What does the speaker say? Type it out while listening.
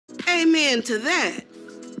amen to that.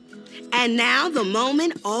 And now the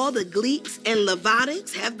moment all the Gleeks and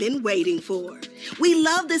Levatics have been waiting for. We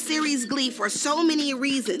love the series Glee for so many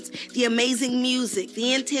reasons. The amazing music,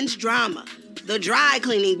 the intense drama, the dry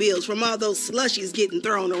cleaning bills from all those slushies getting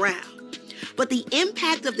thrown around. But the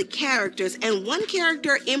impact of the characters, and one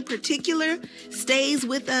character in particular, stays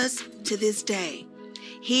with us to this day.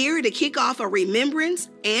 Here to kick off a remembrance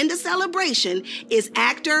and a celebration is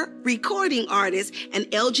actor, recording artist, and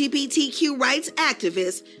LGBTQ rights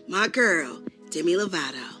activist, my girl, Demi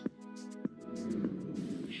Lovato.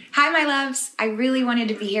 Hi, my loves. I really wanted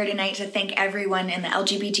to be here tonight to thank everyone in the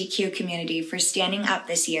LGBTQ community for standing up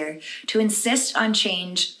this year to insist on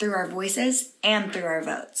change through our voices and through our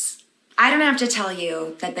votes. I don't have to tell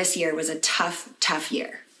you that this year was a tough, tough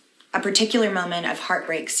year. A particular moment of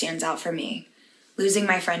heartbreak stands out for me. Losing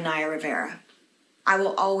my friend Naya Rivera. I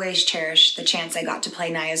will always cherish the chance I got to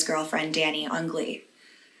play Naya's girlfriend, Danny, on Glee.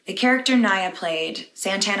 The character Naya played,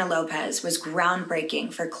 Santana Lopez, was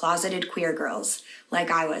groundbreaking for closeted queer girls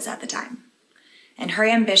like I was at the time. And her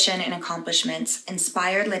ambition and accomplishments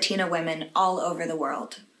inspired Latina women all over the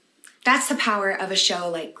world. That's the power of a show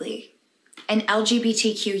like Glee. And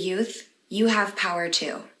LGBTQ youth, you have power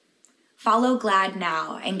too. Follow GLAAD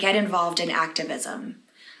now and get involved in activism.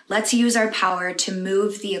 Let's use our power to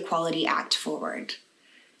move the Equality Act forward.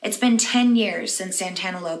 It's been 10 years since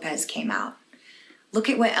Santana Lopez came out. Look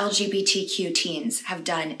at what LGBTQ teens have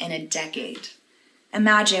done in a decade.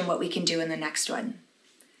 Imagine what we can do in the next one.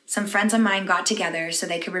 Some friends of mine got together so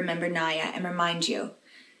they could remember Naya and remind you,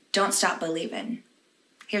 don't stop believing.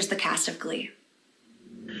 Here's the cast of Glee.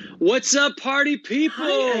 What's up, party people?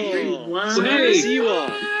 Hi, everyone. So good to see you all.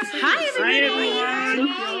 Hi, everybody. Hi,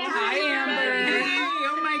 everyone.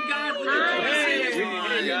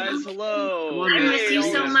 Guys, hello. I miss you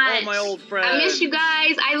so much. All my old friends. I miss you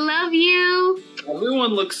guys. I love you.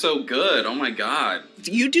 Everyone looks so good. Oh my God.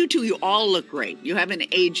 You do too. You all look great. You haven't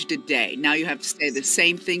aged a day. Now you have to say the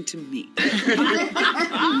same thing to me.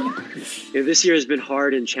 Yeah, this year has been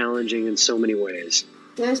hard and challenging in so many ways.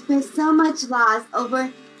 There's been so much loss.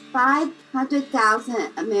 Over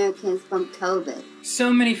 500,000 Americans from COVID.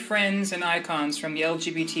 So many friends and icons from the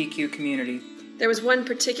LGBTQ community. There was one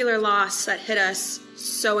particular loss that hit us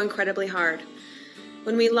so incredibly hard.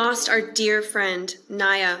 When we lost our dear friend,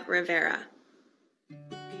 Naya Rivera.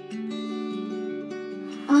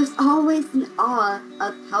 I was always in awe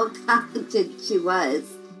of how talented she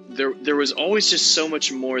was. There was always just so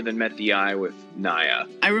much more than met the eye with Naya.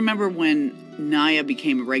 I remember when Naya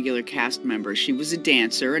became a regular cast member. She was a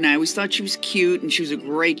dancer, and I always thought she was cute, and she was a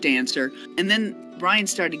great dancer. And then Brian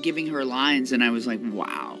started giving her lines, and I was like,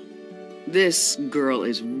 wow. This girl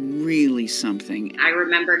is really something. I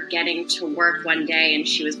remember getting to work one day and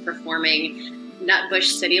she was performing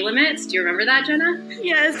Nutbush City Limits. Do you remember that, Jenna?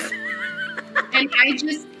 Yes. And I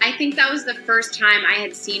think that was the first time I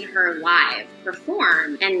had seen her live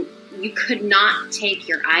perform, and you could not take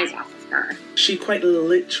your eyes off of her. She quite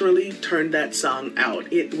literally turned that song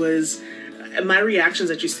out. It was, my reactions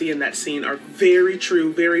that you see in that scene are very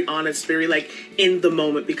true, very honest, very like in the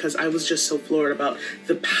moment, because I was just so floored about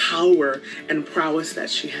the power and prowess that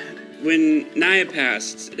she had. When Naya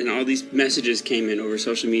passed and all these messages came in over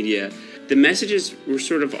social media, the messages were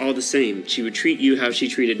sort of all the same. She would treat you how she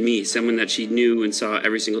treated me, someone that she knew and saw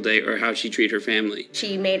every single day, or how she treated her family.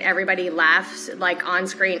 She made everybody laugh, like on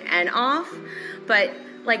screen and off, but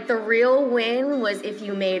like the real win was if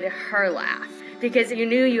you made her laugh, because you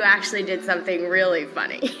knew you actually did something really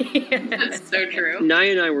funny. That's so true.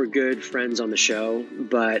 Naya and I were good friends on the show,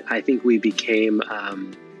 but I think we became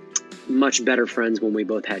much better friends when we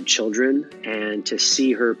both had children, and to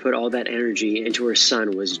see her put all that energy into her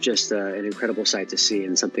son was just an incredible sight to see,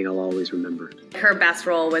 and something I'll always remember. Her best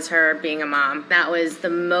role was her being a mom. That was the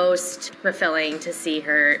most fulfilling to see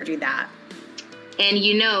her do that. And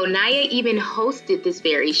you know, Naya even hosted this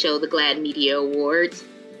very show, the GLAAD Media Awards,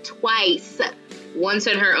 twice. Once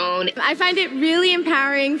on her own. I find it really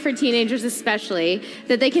empowering for teenagers especially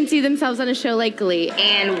that they can see themselves on a show like Glee.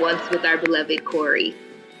 And once with our beloved Corey.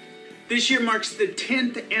 This year marks the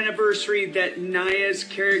 10th anniversary that Naya's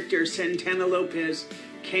character, Santana Lopez,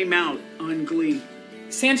 came out on Glee.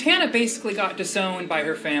 Santana basically got disowned by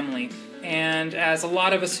her family. And as a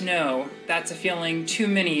lot of us know, that's a feeling too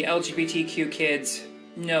many LGBTQ kids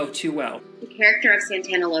know too well. The character of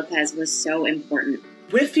Santana Lopez was so important.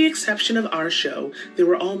 With the exception of our show, there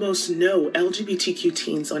were almost no LGBTQ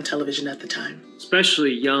teens on television at the time.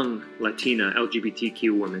 Especially young Latina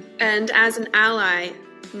LGBTQ women. And as an ally,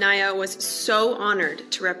 Naya was so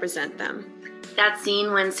honored to represent them. That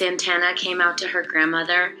scene when Santana came out to her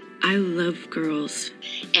grandmother. I love girls.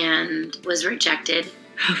 And was rejected.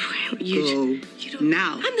 You don't,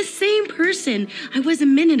 now. I'm the same person I was a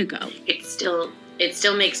minute ago. It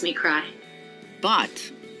still makes me cry.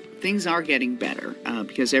 But things are getting better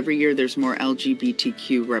because every year there's more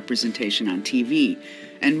LGBTQ representation on TV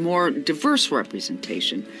and more diverse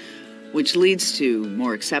representation, which leads to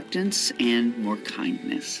more acceptance and more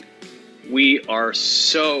kindness. We are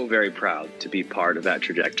so very proud to be part of that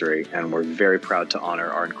trajectory, and we're very proud to honor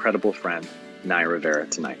our incredible friend, Naya Rivera,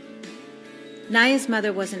 tonight. Naya's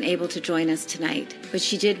mother wasn't able to join us tonight, but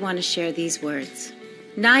she did want to share these words.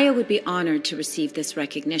 Naya would be honored to receive this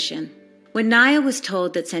recognition. When Naya was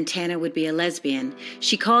told that Santana would be a lesbian,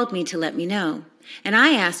 she called me to let me know. And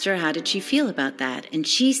I asked her how did she feel about that, and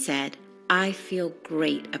she said, "I feel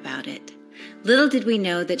great about it." Little did we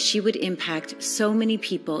know that she would impact so many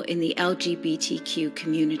people in the LGBTQ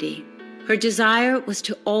community. Her desire was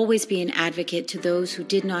to always be an advocate to those who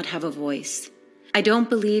did not have a voice. I don't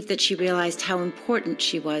believe that she realized how important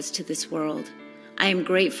she was to this world. I am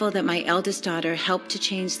grateful that my eldest daughter helped to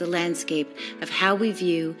change the landscape of how we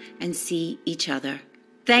view and see each other.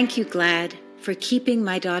 Thank you, GLAAD, for keeping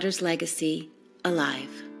my daughter's legacy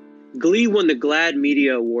alive. Glee won the GLAAD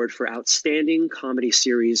Media Award for Outstanding Comedy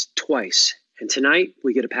Series twice, and tonight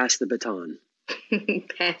we get to pass the baton.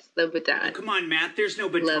 Pass the baton. Oh, come on, Matt. There's no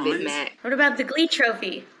batons. Love it, Matt. What about the Glee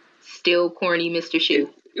trophy? Still corny, Mr. Shoe.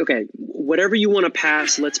 Okay, whatever you want to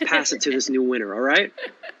pass, let's pass it to this new winner, all right?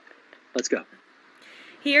 Let's go.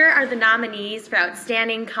 Here are the nominees for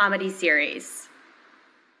Outstanding Comedy Series.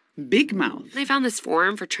 Big Mouth. I found this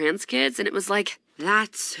forum for trans kids, and it was like,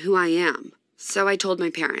 that's who I am. So I told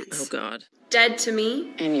my parents. Oh, God. Dead to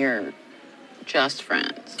Me. And you're just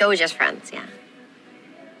friends. Still just friends, yeah.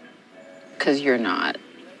 Because you're not.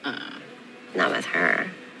 Not with her.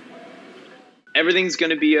 Everything's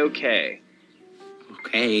gonna be okay.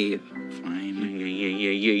 Okay, fine.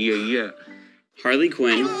 Yeah. Harley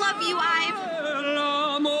Quinn. I love you, Ive.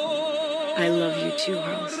 I love you too,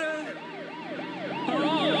 Rose.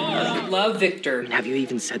 Love Victor. Have you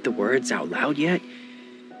even said the words out loud yet?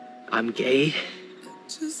 I'm gay.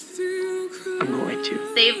 I'm going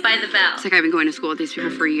to. Saved by the Bell. It's like I've been going to school with these people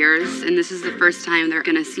for years, and this is the first time they're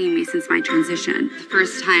gonna see me since my transition. The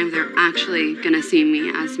first time they're actually gonna see me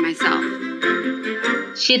as myself.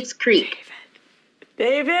 Schitt's Creek.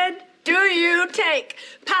 David, do you take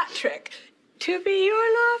Patrick to be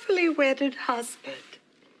your lawfully wedded husband?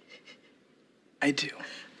 I do.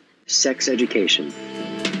 Sex Education.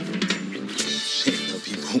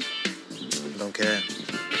 People don't care.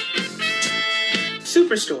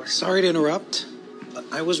 Superstore. Sorry to interrupt.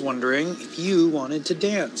 I was wondering if you wanted to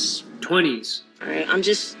dance. 20s. All right, I'm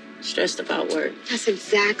just stressed about work. That's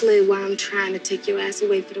exactly why I'm trying to take your ass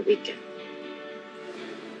away for the weekend.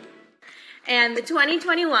 And the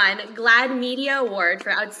 2021 GLAAD Media Award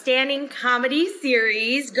for Outstanding Comedy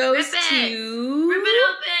Series goes to... Rip it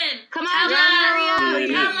open! Come on,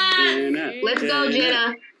 Jenna, hurry up. Let's go,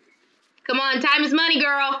 Jenna. Come on, time is money,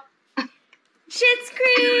 girl. Schitt's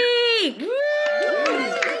Creek! Woo!